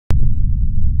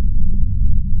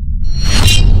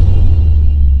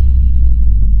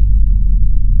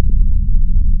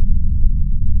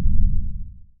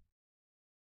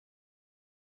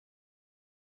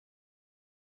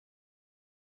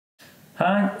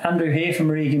Hi, Andrew here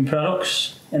from Regin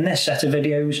Products. In this set of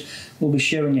videos we'll be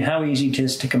showing you how easy it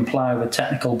is to comply with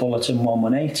Technical Bulletin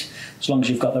 118 as long as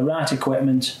you've got the right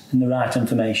equipment and the right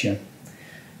information.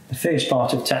 The first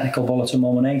part of Technical Bulletin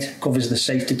 118 covers the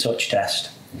safety touch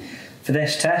test. For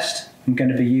this test I'm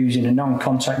going to be using a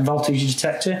non-contact voltage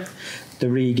detector, the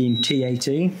Regin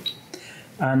T18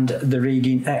 and the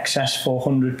Regin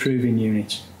XS400 proving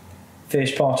unit.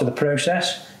 First part of the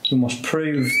process, we must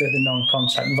prove that the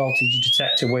non-contact voltage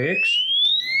detector works.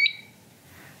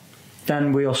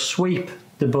 Then we'll sweep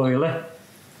the boiler,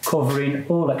 covering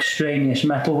all extraneous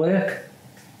metalwork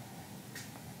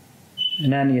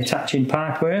and any attaching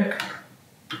pipework.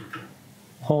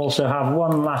 Also have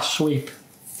one last sweep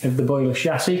of the boiler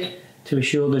chassis to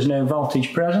ensure there's no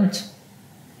voltage present.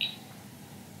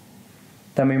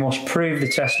 Then we must prove the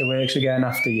tester works again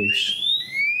after use.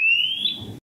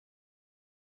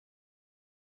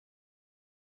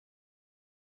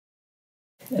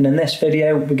 And in this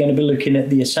video we're going to be looking at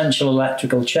the essential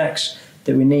electrical checks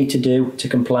that we need to do to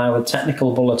comply with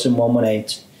Technical Bulletin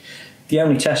 118. The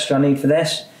only tester I need for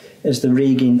this is the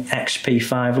Regin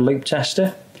XP5 loop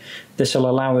tester. This will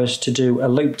allow us to do a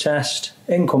loop test,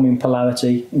 incoming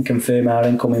polarity and confirm our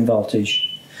incoming voltage.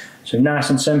 So nice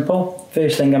and simple.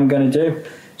 First thing I'm going to do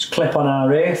is clip on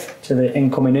our earth to the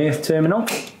incoming earth terminal,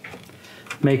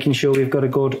 making sure we've got a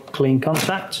good clean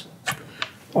contact.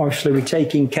 Obviously we're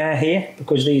taking care here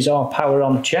because these are power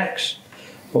on checks,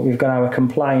 but we've got our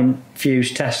compliant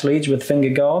fuse test leads with finger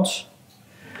guards,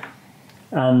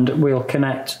 and we'll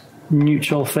connect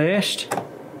neutral first,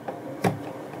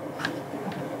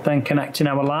 then connecting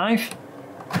our live.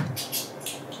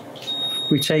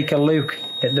 We take a look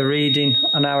at the reading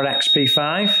on our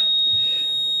XP5.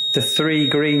 The 3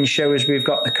 green shows we've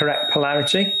got the correct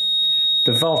polarity.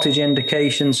 The voltage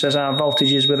indication says our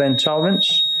voltage is within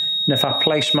tolerance. And if I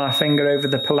place my finger over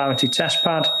the polarity test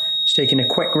pad, it's taking a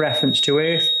quick reference to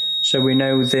earth, so we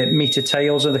know the meter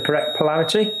tails are the correct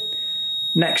polarity.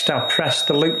 Next I'll press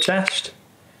the loop test.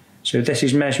 So this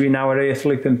is measuring our earth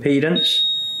loop impedance.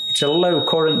 It's a low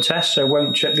current test, so it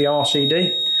won't trip the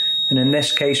RCD. And in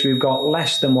this case we've got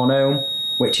less than 1 ohm,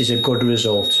 which is a good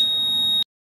result.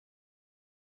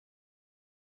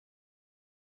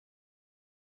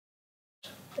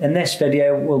 In this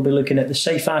video we'll be looking at the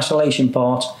safe isolation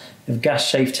part of GAS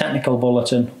SAFE Technical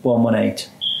Bulletin 118.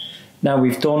 Now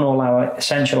we've done all our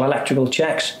essential electrical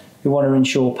checks, we want to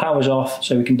ensure power's off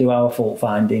so we can do our fault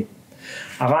finding.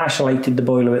 I've isolated the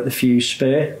boiler at the fuse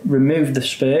spur, removed the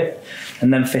spur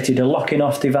and then fitted a locking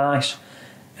off device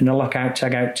and a lockout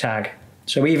tagout tag.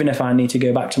 So even if I need to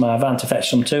go back to my van to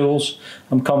fetch some tools,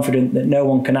 I'm confident that no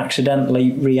one can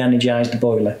accidentally re-energise the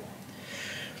boiler.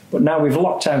 But now we've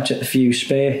locked out at the fuse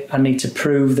spur, I need to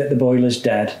prove that the boiler's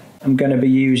dead. I'm going to be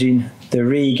using the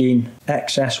Regin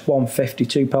XS150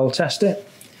 2-pole tester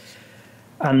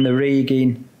and the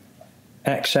Regin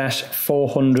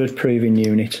XS400 proving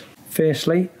unit.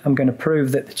 Firstly, I'm going to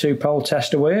prove that the 2-pole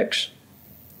tester works.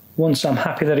 Once I'm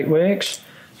happy that it works,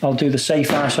 I'll do the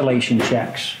safe isolation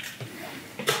checks.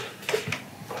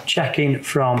 Checking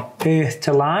from earth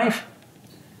to live,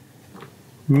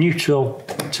 neutral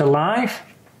to live,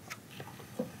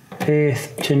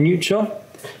 earth to neutral,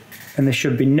 and there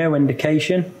should be no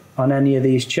indication on any of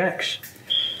these checks.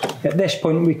 At this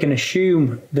point we can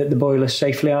assume that the boiler is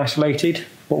safely isolated,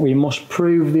 but we must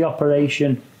prove the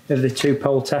operation of the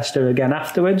 2-pole tester again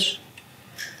afterwards.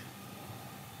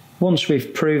 Once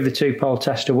we've proved the 2-pole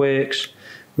tester works,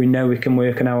 we know we can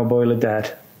work on our boiler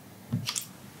dead.